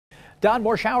Don,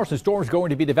 more showers and storms going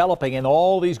to be developing in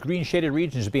all these green shaded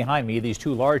regions behind me. These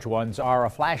two large ones are a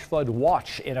flash flood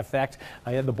watch in effect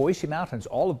in the Boise Mountains,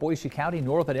 all of Boise County,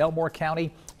 north of Elmore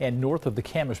County, and north of the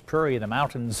Camas Prairie in the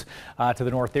mountains to the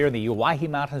north there in the Owyhee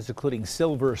Mountains, including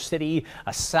Silver City,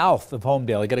 south of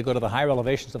Homedale. You got to go to the higher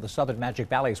elevations of the southern Magic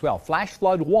Valley as well. Flash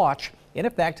flood watch in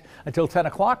effect until 10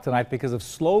 o'clock tonight because of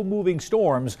slow moving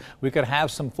storms. We could have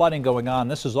some flooding going on.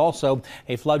 This is also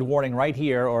a flood warning right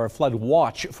here, or a flood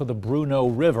watch for the Bruneau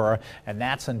River, and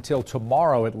that's until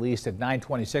tomorrow at least at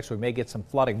 9:26. We may get some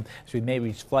flooding, so we may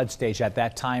reach flood stage at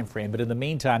that time frame. But in the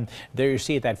meantime, there you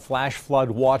see it, that flash flood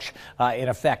watch in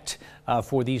effect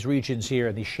for these regions here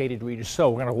in these shaded regions. So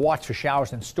we're going to watch for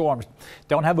showers and storms.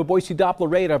 Don't have a Boise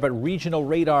Doppler radar, but regional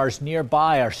radars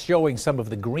nearby are showing some of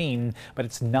the green, but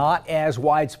it's not as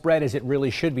widespread as it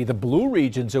really should be. The blue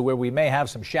regions are where we may have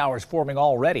some showers forming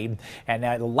already, and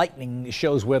the lightning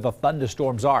shows where the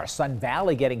thunderstorms are. Sun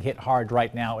Valley getting hit hard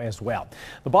right now as well.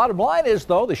 The bottom line is,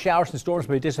 though, the showers and storms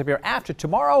may disappear after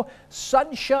tomorrow.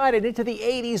 Sunshine and into the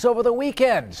 80s over the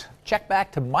weekend. Check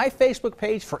back to my Facebook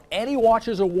page for any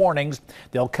watches or warnings.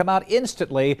 They'll come out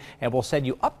instantly, and we'll send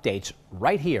you updates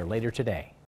right here later today.